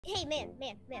Hey, man.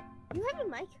 You have a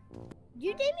mic? Do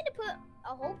you dare me to put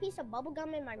a whole piece of bubble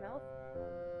gum in my mouth?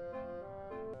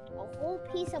 A whole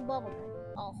piece of bubble gum.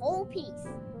 A whole piece.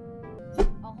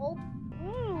 A whole...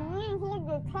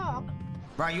 to talk.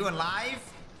 Bro, you alive?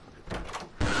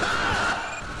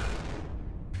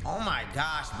 Oh my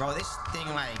gosh, bro. This thing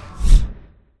like...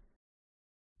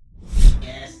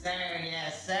 Yes, sir.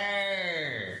 Yes,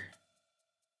 sir.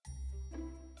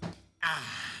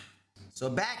 So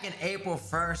back in April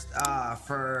 1st,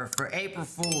 for April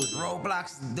Fools,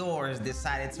 Roblox Doors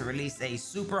decided to release a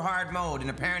super hard mode,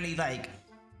 and apparently, like,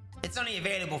 it's only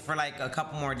available for like a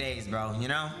couple more days, bro, you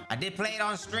know? I did play it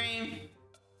on stream,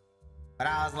 but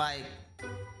I was like,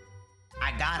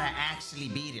 I gotta actually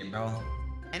beat it, bro.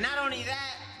 And not only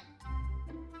that,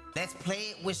 let's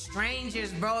play it with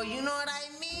strangers, bro. You know what I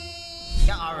mean?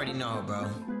 Y'all already know,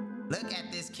 bro. Look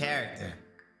at this character.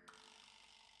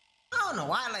 I don't know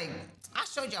why, like, I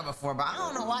showed y'all before, but I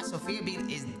don't know why Sophia be,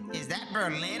 is that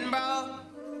Berlin, bro?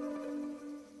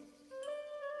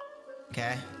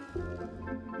 Okay.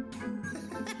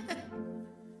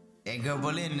 There go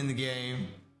Berlin in the game.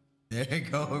 There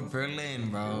go Berlin,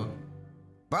 bro.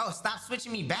 Bro, stop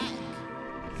switching me back.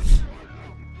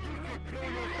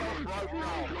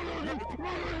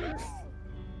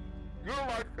 Your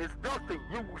life is nothing.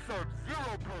 You will serve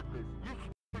zero purpose. You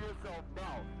should kill yourself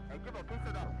now and give a piece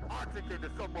of that oxygen to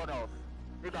someone else.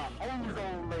 You got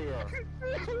ozone layer.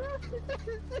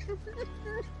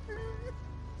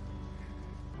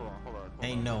 Hold on.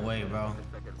 Ain't no way, bro.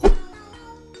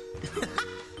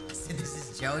 So this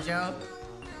is JoJo?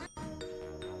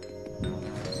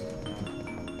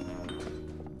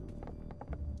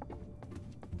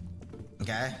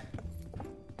 Okay.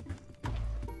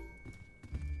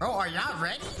 Bro, are y'all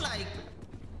ready? Like...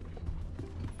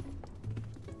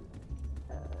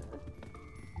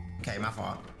 Okay, my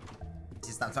fault.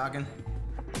 Just stop talking.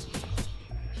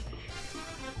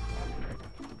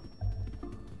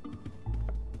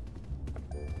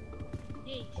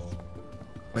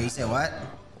 Wait, you said what?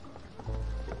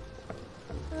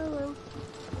 Hello.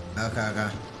 Okay.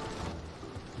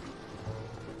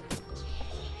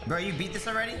 Bro, you beat this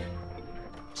already?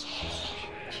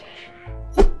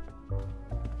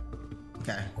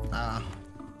 Okay,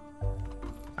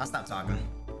 I'll stop talking.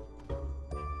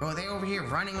 Bro, they over here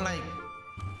running like...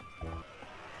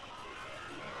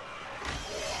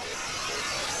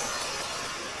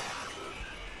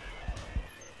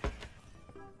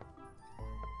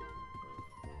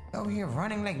 Over here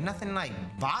running like nothing like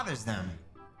bothers them.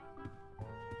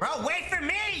 Bro, wait for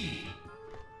me!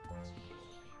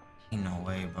 Ain't no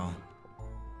way, bro.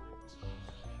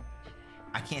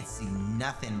 I can't see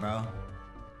nothing, bro.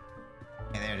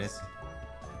 Okay, there it is.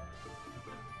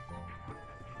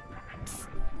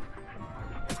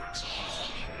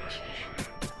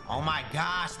 Oh my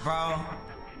gosh, bro.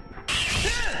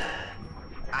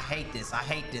 I hate this.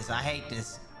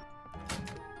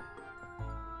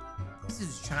 This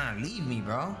is trying to leave me,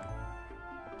 bro.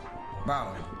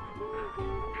 Bro.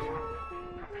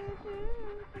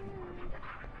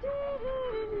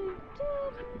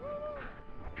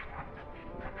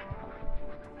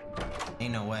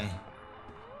 Ain't no way.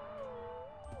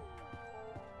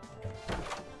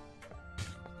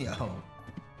 Yo.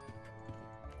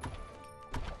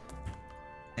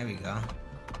 There we go.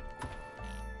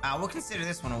 We'll consider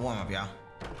this one a warm-up, y'all.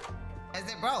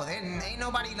 Bro, there ain't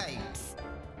nobody like...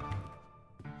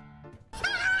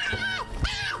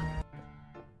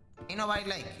 Ain't nobody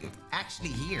like actually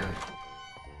here.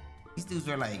 These dudes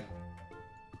are like...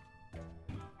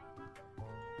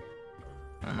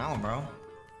 I don't know, bro.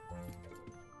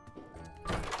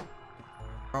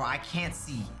 Bro, I can't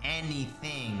see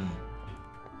anything.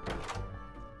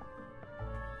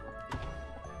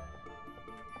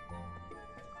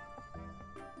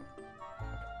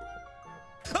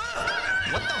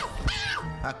 What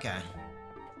the? Okay.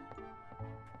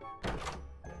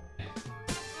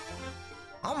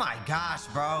 Oh my gosh,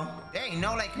 bro. There ain't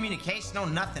no like communication, no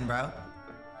nothing, bro.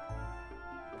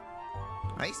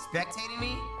 Are they spectating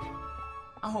me?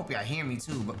 I hope y'all hear me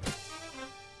too, but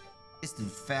this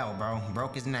dude fell, bro.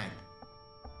 Broke his neck.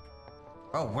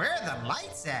 Bro, where are the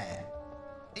lights at?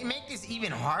 They make this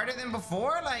even harder than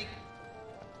before? Like,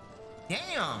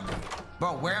 damn.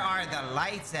 Bro, where are the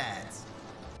lights at?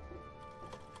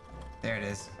 There it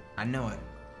is. I know it.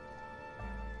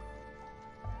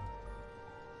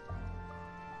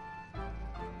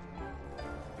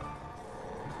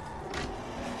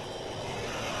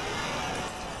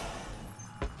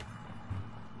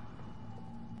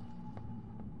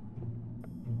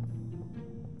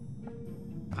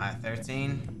 I have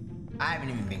 13. I haven't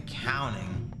even been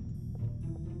counting.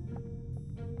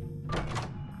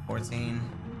 14.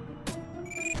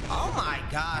 Oh my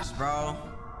gosh, bro.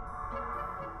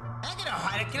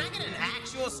 Can I get an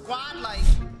actual squad? Like,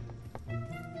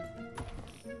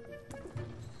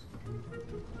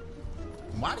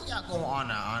 why do y'all go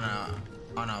on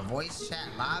a voice chat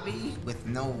lobby with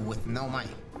no mic?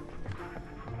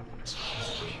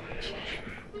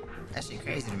 That shit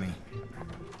crazy to me.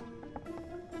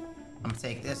 I'm gonna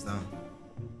take this though.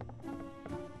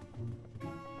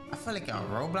 I feel like on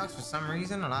Roblox for some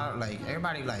reason, a lot of like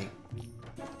everybody like.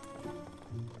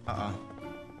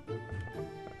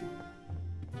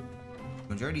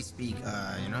 Majority speak,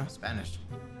 you know, Spanish.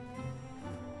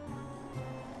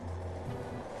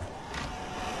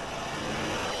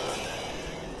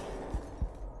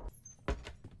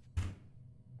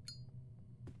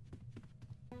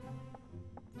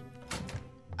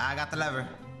 I got the lever.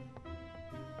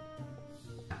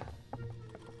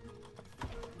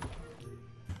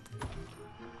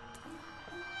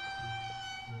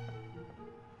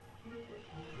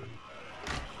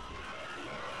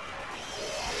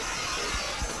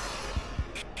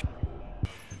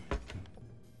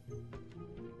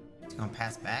 It's gonna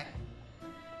pass back.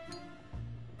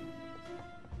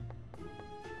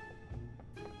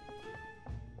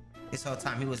 This whole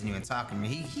time he wasn't even talking to me.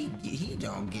 He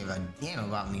don't give a damn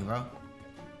about me, bro.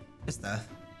 This stuff.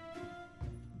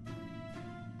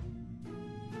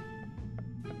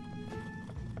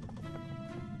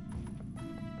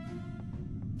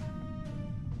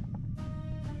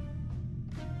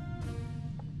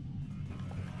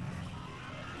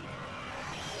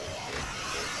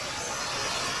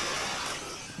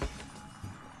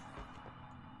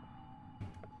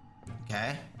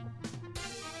 Okay.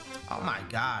 Oh my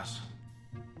gosh.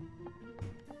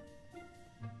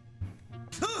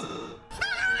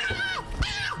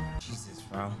 Jesus,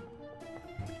 bro.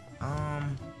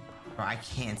 Bro, I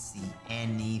can't see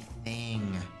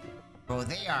anything. Bro,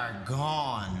 they are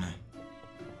gone.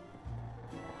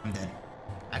 I'm dead.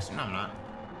 Actually, no, I'm not.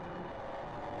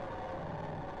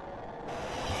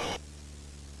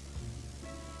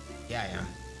 Yeah, I am.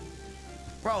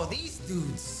 Bro, these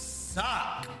dudes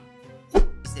suck. You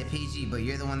said PG, but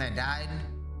you're the one that died?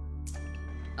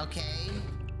 Okay.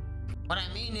 What I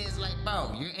mean is, like,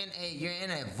 bro, you're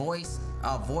in a voice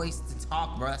to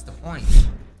talk, bro. That's the point.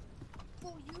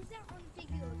 Well, use that on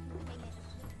video.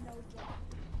 No joke.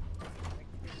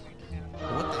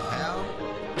 What the hell?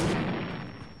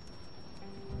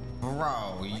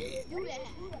 Bro, Do that.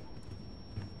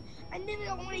 I never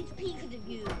got 1 HP because of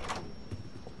you.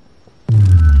 I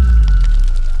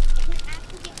can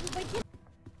actually get you by two.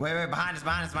 Wait, behind us.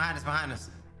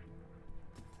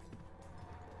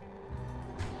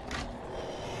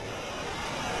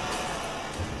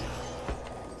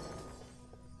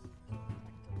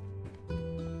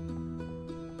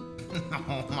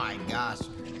 Oh my gosh.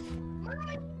 I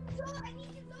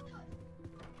need to go.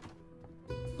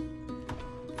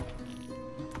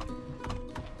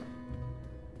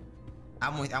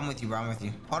 I'm with you, bro. I'm with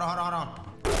you. Hold on.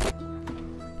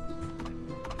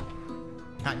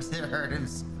 I just heard him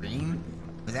scream.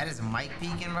 Was that his mic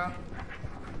peeking, bro?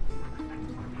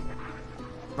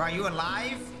 Bro, are you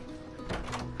alive?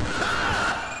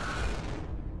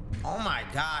 Oh my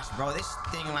gosh, bro. This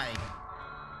thing like...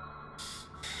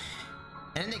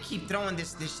 And then they keep throwing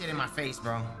this shit in my face,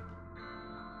 bro.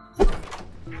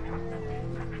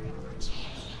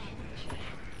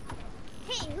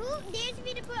 Hey, who dares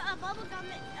me to put a bubble gum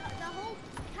the whole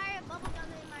entire bubble gum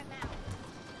in my mouth?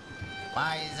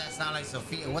 Why does that sound like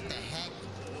Sophia? What the heck?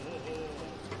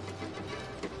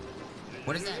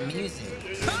 What is that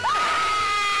music?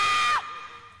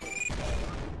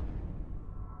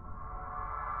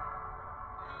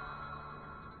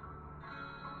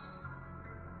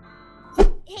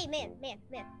 Hey, man.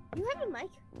 You have a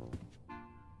mic?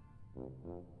 Do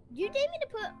you dare me to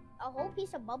put a whole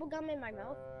piece of bubble gum in my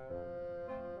mouth?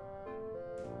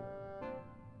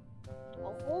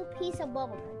 A whole piece of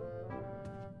bubble gum.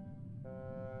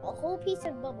 A whole piece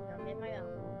of bubble gum in my mouth.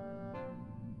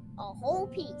 A whole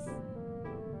piece.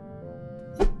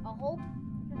 A whole...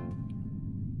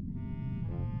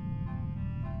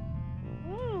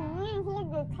 Really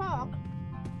hold the talk.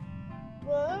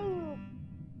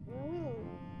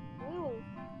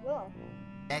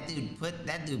 That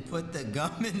dude put the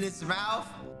gum in his mouth,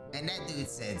 and that dude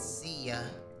said, "See ya."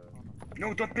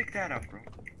 No, don't pick that up, bro.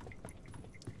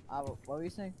 What were you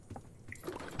saying?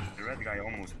 The red guy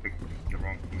almost picked the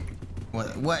wrong key.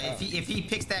 What? If he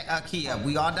picks that key up,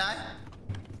 we all die?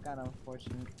 It's kind of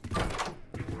unfortunate.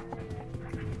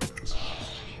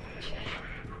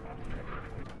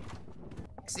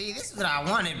 See, this is what I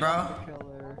wanted, bro.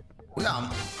 Killer. We all...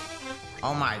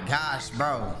 Oh my gosh,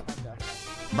 bro.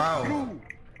 Bro,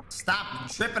 stop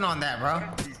tripping on that, bro.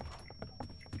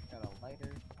 Got a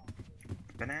lighter.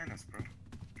 Bananas, bro.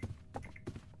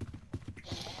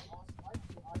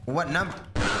 What number?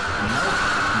 Nope.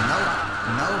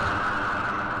 Nope.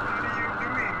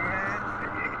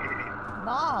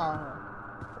 Nah.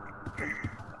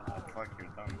 Oh, fuck, you're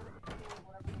dumb,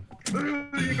 bro.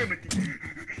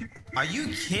 Are you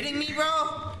kidding me, bro?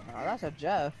 Oh, that's a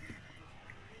Jeff.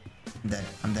 I'm dead.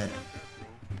 I'm dead.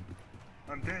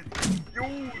 I'm dead. Yo!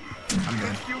 I'm Don't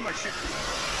dead. steal my shit.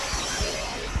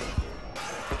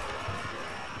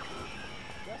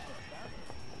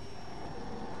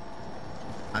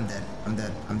 I'm dead. I'm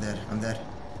dead. I'm dead. I'm dead.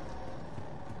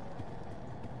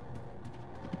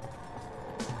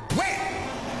 Wait!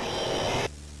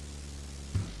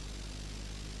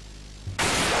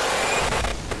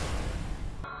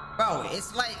 Bro,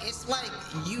 it's like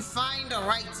you find the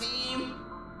right team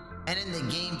and then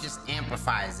the game just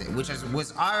amplifies it, which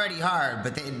was already hard,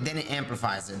 but then it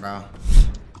amplifies it, bro.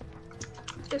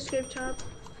 Escape tab.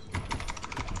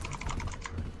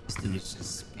 This dude is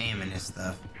just spamming this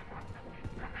stuff.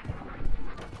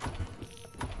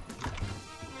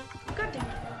 God damn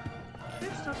it.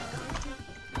 There's stuff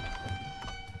going.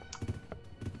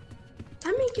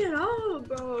 Let me get out,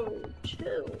 bro.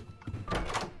 Chill.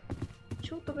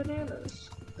 Chill with the bananas.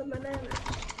 The bananas.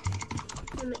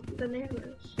 The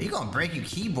bananas. You gonna break your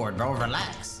keyboard, bro.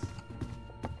 Relax.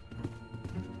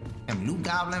 Damn, Loot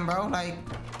Goblin, bro. Like,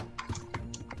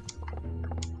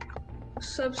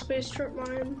 Subspace trip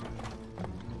mine.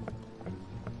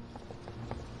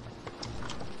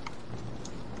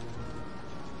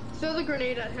 Throw the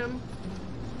grenade at him.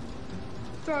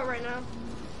 Throw it right now.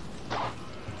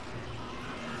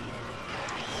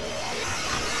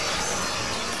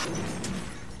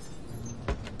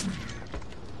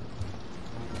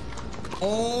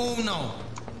 oh no.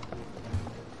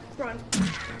 Run.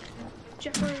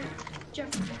 Jeff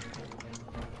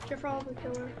all the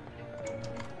killer.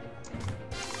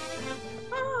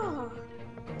 Ah!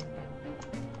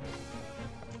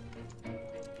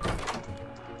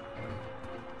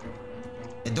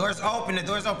 The door's open. The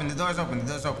door's open. The door's open. The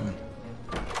door's open.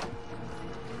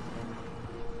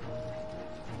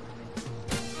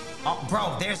 Oh,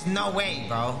 bro, there's no way,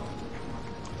 bro.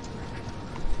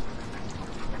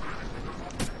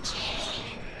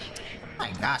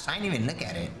 My gosh, I didn't even look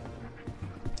at it.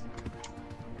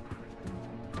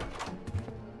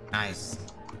 Nice.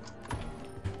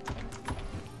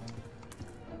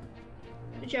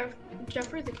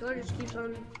 Jeffrey the killer just keeps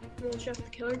on. Well, Jeff the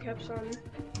killer keeps on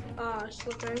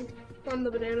slipping on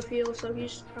the banana field, so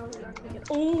he's probably not gonna get.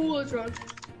 Oh, let's run.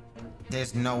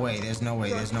 There's no way. There's no way.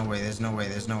 There's no way. There's no way.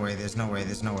 There's no way. There's no way.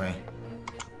 There's no way.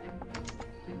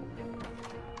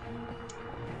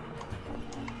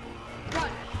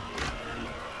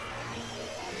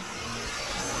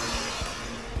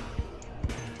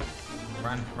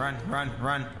 Run.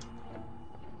 Run.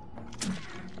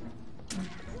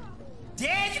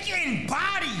 Damn, you're getting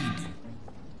bodied!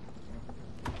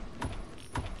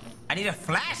 I need a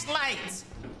flashlight!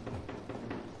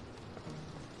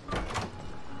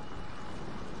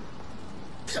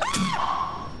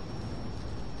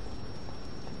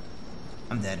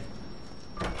 I'm dead.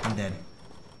 I'm dead.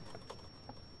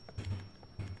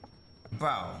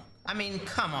 Bro, I mean,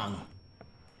 come on.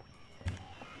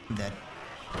 I'm dead.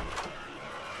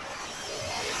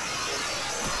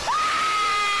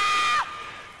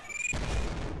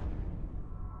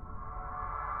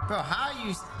 Bro, how are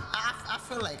you? I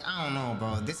feel like, I don't know,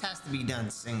 bro. This has to be done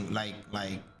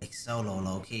like solo,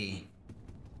 low key.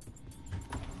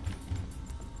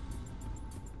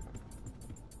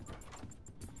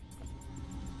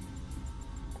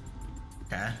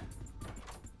 Okay.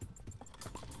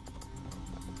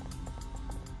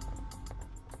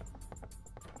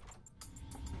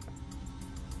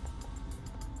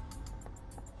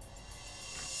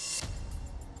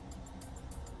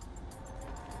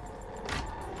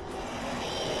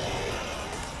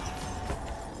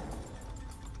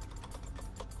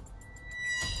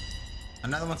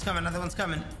 Another one's coming, another one's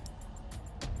coming.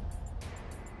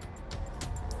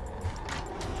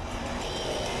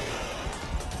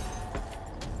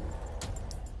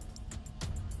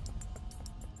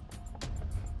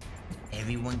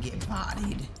 Everyone get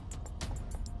bodied.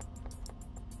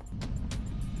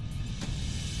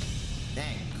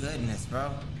 Thank goodness,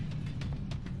 bro.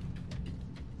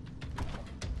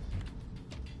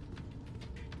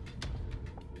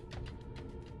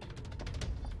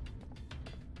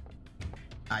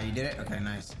 Ah, you did it? Okay,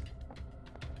 nice.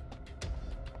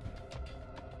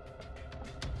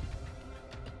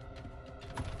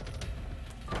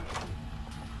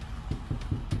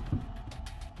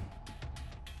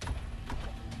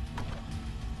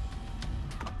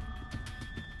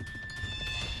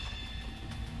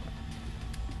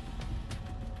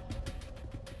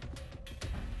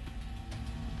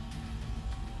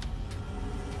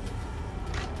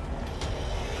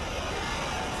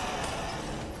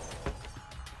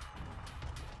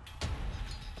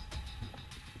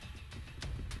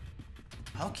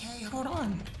 Okay, hold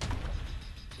on.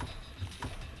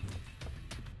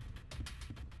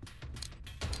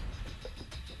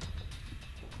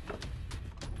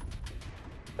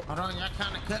 Hold on, y'all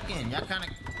kind of cooking. Y'all kind of.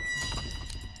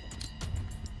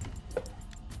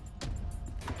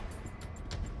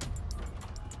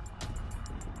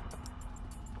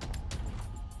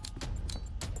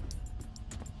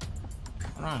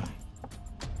 Hold on.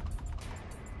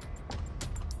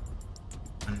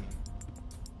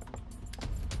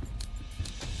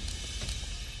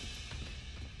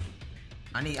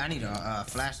 I need a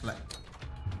flashlight.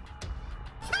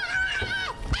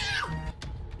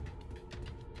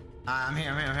 I'm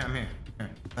here. Here.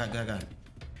 Go.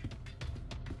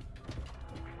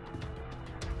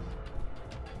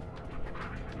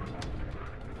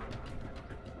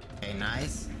 Okay,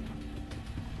 nice.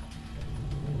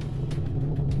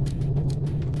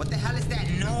 What the hell is that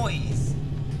noise?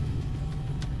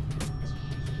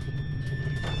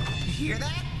 You hear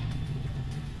that?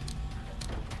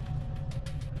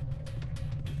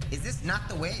 Is this not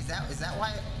the way? Is that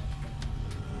why?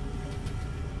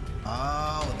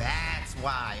 Oh, that's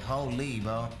why. Holy,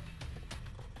 bro.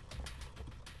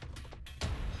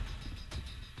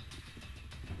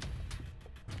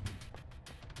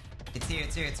 It's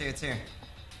here.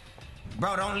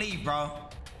 Bro, don't leave, bro.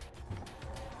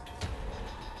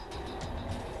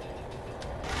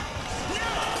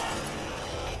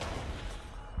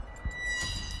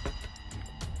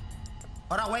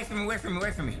 Hold on, wait for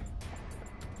me.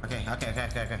 Okay.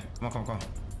 Come on.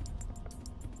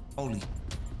 Holy.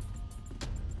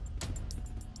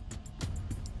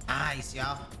 Nice,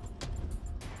 y'all.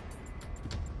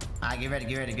 Alright, get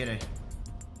ready.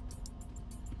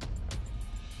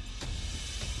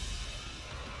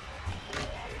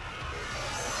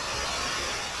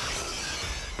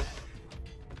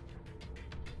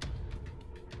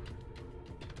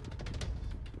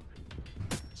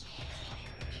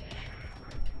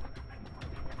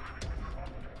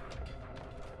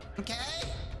 Okay.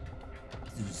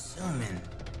 Zoom in.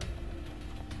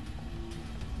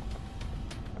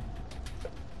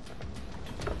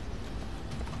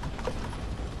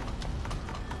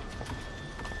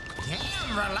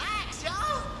 Damn, relax,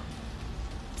 y'all.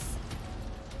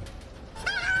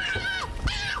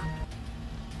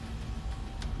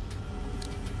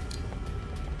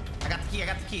 I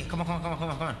got the key. Come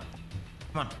on.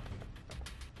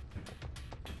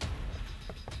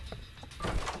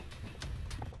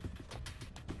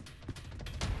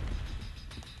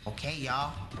 Okay,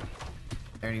 y'all.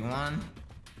 31.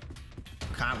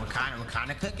 We're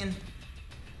kind of cooking.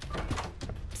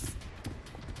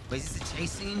 Wait, is this a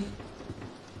chase scene?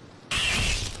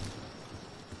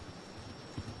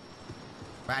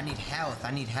 Bro, I need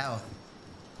health.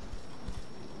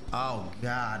 Oh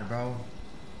God, bro.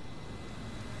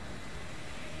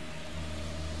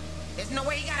 There's no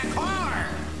way he got a car.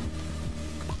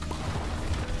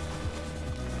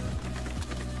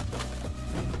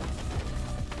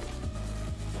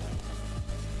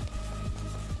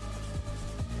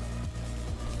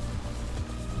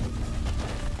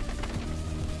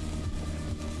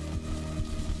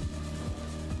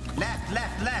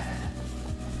 Left.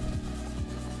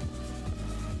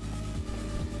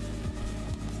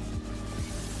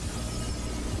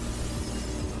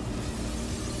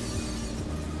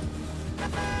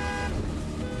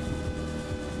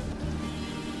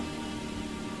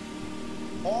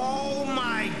 Oh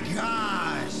my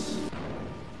gosh.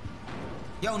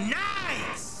 Yo,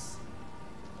 nice.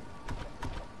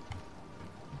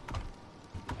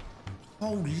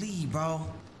 Holy, bro.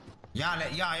 Y'all,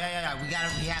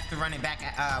 we have to run it back.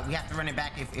 We have to run it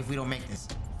back if we don't make this.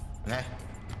 Okay?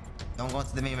 Don't go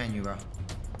to the main menu, bro.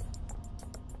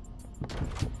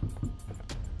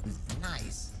 This is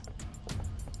nice.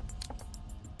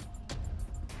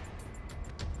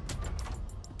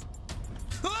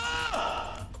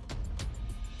 Ah!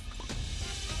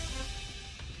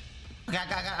 Okay,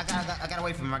 I got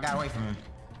away from him.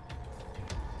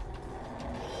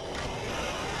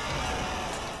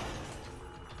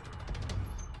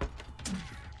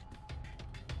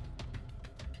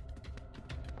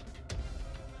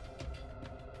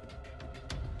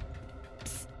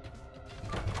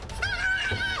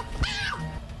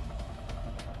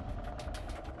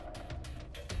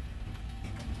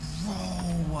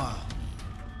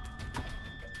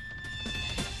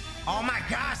 Oh my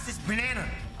gosh, this banana.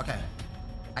 Okay.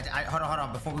 Hold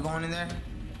on. Before we go in there.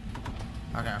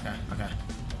 Okay.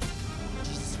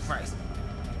 Jesus Christ.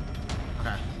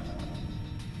 Okay.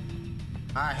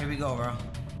 All right, here we go, bro.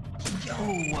 Yo.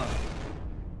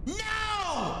 No!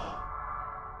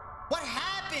 What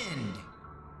happened?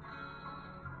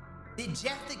 Did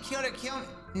Jeff the Killer kill me?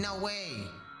 No way.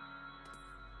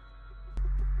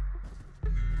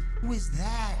 Who is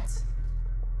that?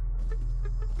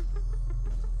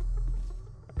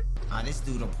 Ah, this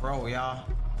dude a pro, y'all.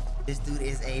 This dude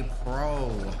is a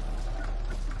pro.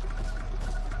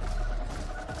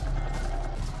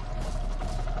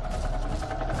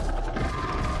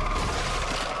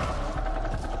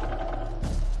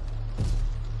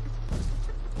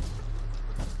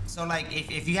 So like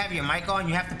if you have your mic on,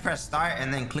 you have to press start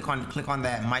and then click on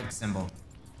that mic symbol.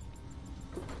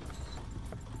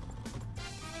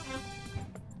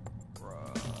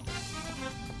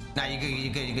 Nah, you're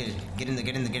good. Get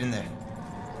in there.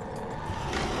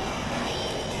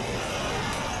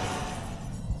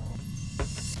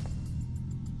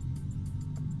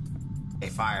 Hey,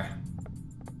 fire.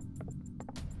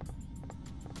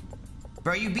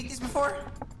 Bro, you beat this before?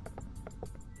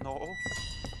 No.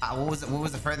 What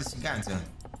was the furthest you got into?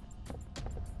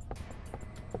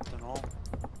 Don't know.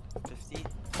 50?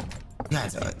 Yeah,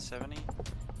 70?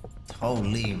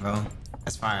 Holy, bro.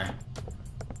 That's fire.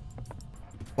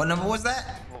 What number was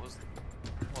that? What was...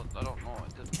 What? I don't know. I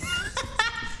didn't...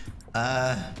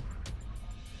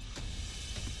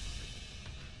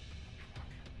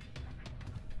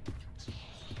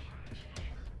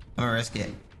 I'm gonna risk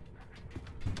it.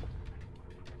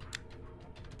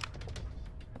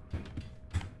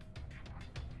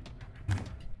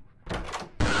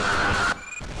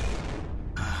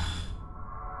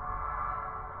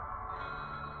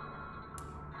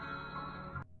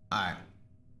 Alright.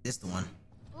 This the one.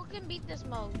 Who can beat this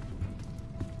mode? Beat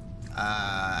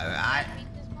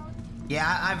this mode?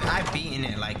 Yeah, I've beaten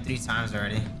it like 3 times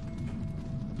already.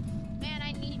 Man,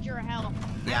 I need your help.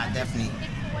 Yeah, definitely.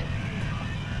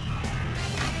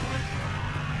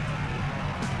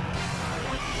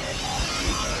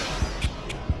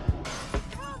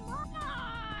 Come on!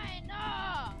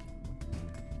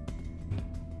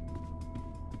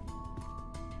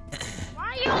 Why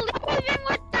are you leaving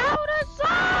without us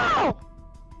all?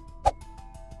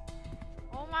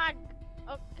 Oh my...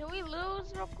 Oh, can we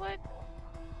lose real quick?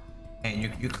 And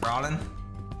you crawling?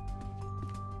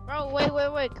 Bro,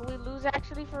 wait. Can we lose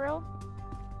actually for real?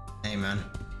 Hey, man.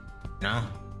 You know?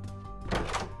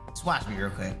 Just watch me real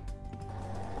quick.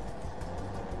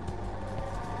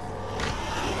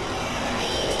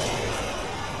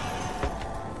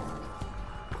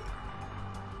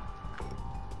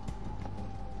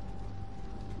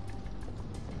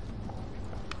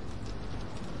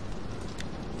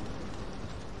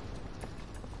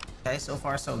 Okay, so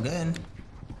far so good.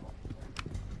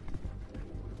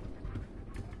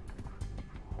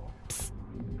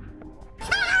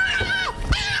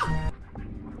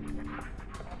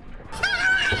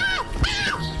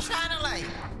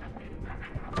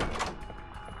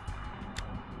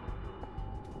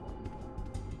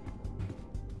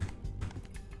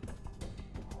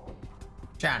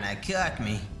 Trying to cook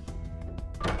me.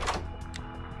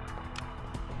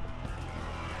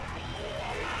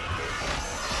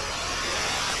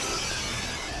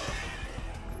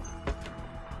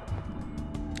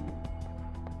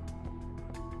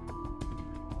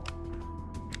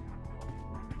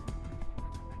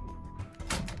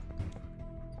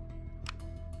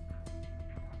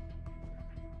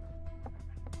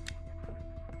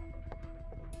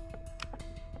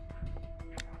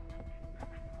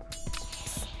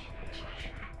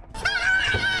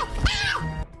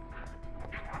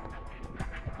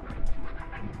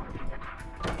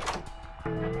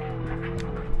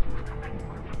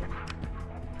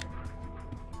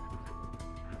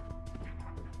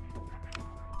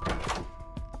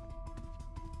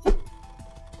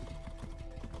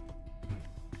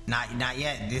 Not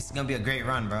yet. This is gonna be a great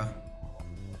run, bro.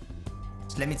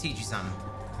 Just let me teach you something.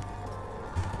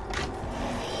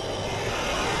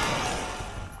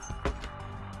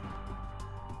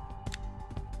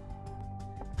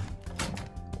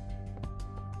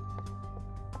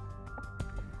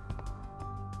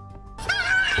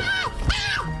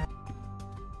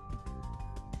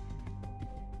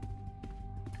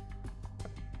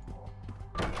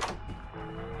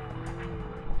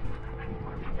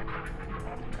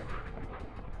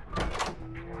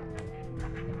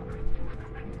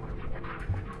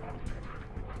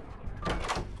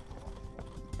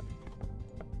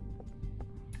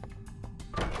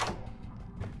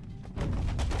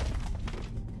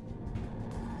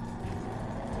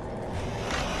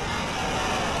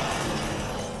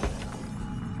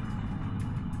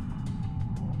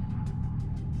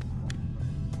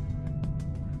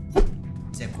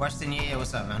 Question, yeah,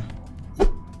 what's up, man?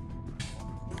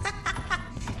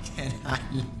 Can I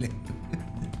live?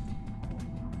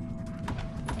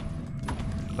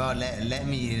 bro. Let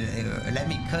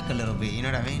me cook a little bit. You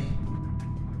know what I mean?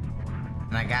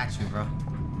 And I got you, bro.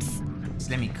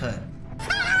 Just let me cook.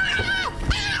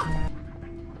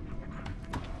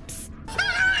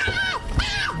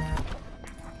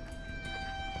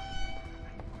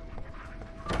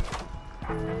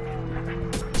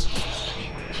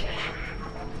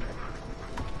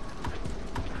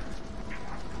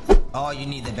 Oh, you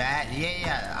need the bat?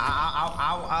 Yeah.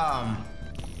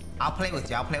 I'll play with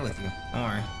you. I'll play with you. Don't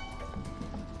worry.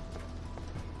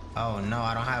 Oh no,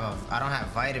 I don't have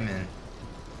vitamin.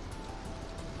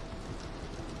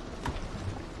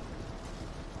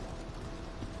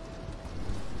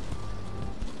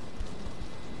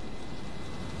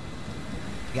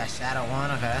 You got Shadow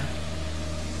 1, okay.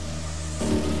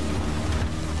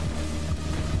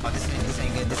 Oh, this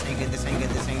ain't good. This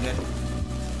ain't good.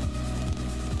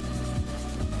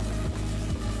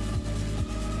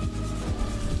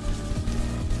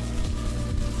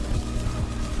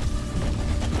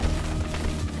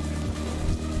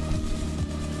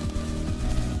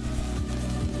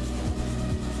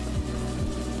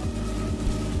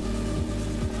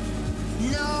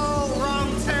 No,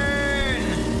 wrong turn.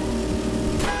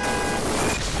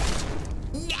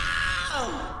 No.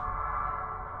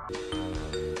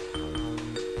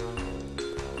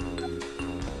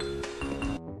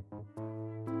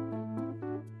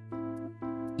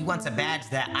 He wants a badge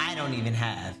that I don't even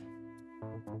have.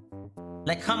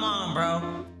 Like, come on,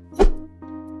 bro.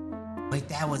 Wait,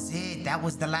 that was it. That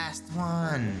was the last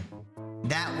one.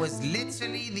 That was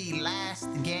literally the last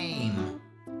game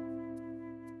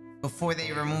before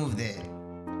they removed it.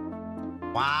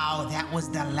 Wow, that was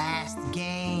the last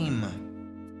game.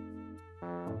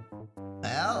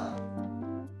 Well,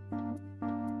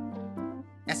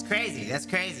 that's crazy. That's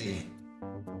crazy.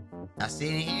 I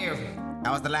see it here.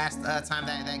 That was the last time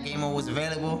that game mode was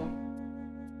available.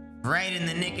 Right in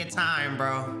the nick of time,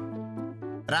 bro.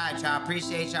 But alright, y'all.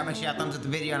 Appreciate y'all. Make sure y'all thumbs up the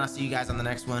video, and I'll see you guys on the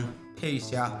next one.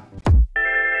 Peace, y'all.